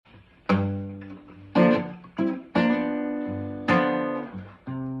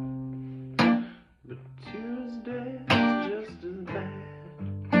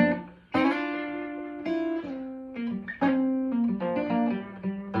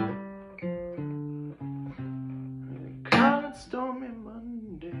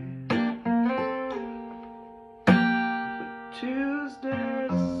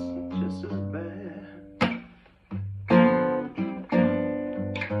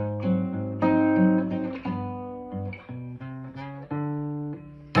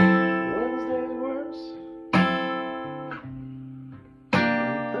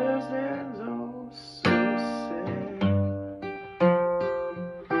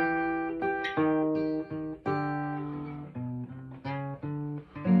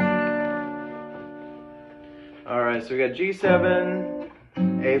Alright, so we got G7,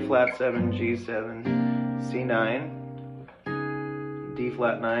 A flat 7, G7, C9, D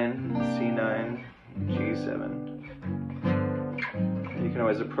flat 9, C9, G7. You can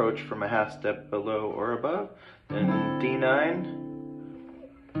always approach from a half step below or above. Then D9,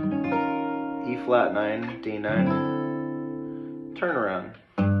 E flat 9, D9, turn around.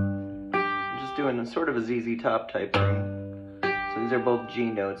 I'm just doing a sort of a ZZ Top type thing. So these are both G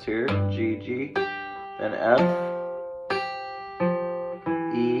notes here, G, G, then F,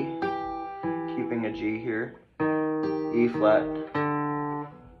 E, keeping a G here, E flat,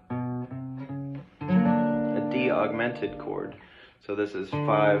 a D augmented chord. So this is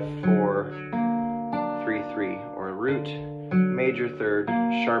 5, 4, 3, 3, or root, major third,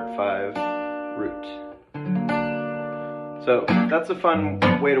 sharp 5, root. So that's a fun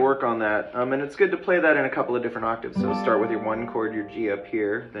way to work on that, and it's good to play that in a couple of different octaves. So start with your 1 chord, your G up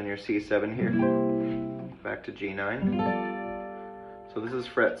here, then your C7 here, back to G9. So this is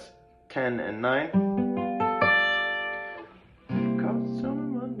frets 10 and 9. Cause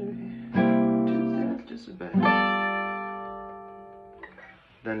on Monday, Tuesday's just as bad.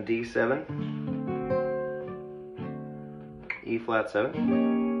 Then D7, E flat 7,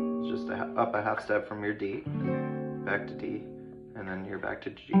 just up a half step from your D, back to D, and then you're back to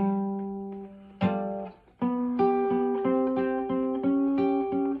G.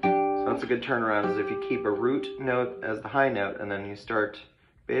 So that's a good turnaround, is if you keep a root note as the high note, and then you start,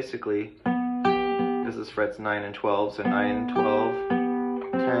 basically, this is frets 9 and 12, so 9, 12,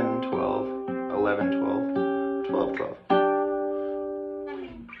 10, 12, 11, 12, 12, 12.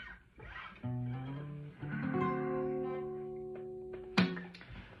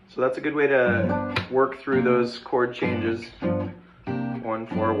 So that's a good way to work through those chord changes. 1,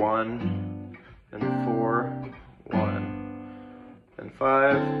 4, 1, then 4, 1, then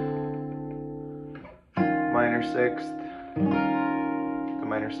 5, minor 6th, the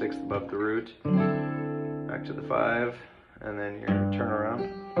minor 6th above the root, back to the 5, and then your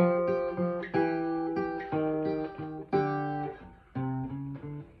turnaround.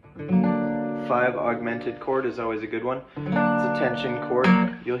 5 augmented chord is always a good one. It's a tension chord.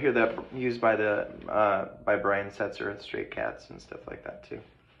 You'll hear that used by by Brian Setzer, Stray Cats, and stuff like that too.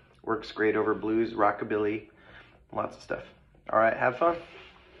 Works great over blues, rockabilly, lots of stuff. All right, have fun.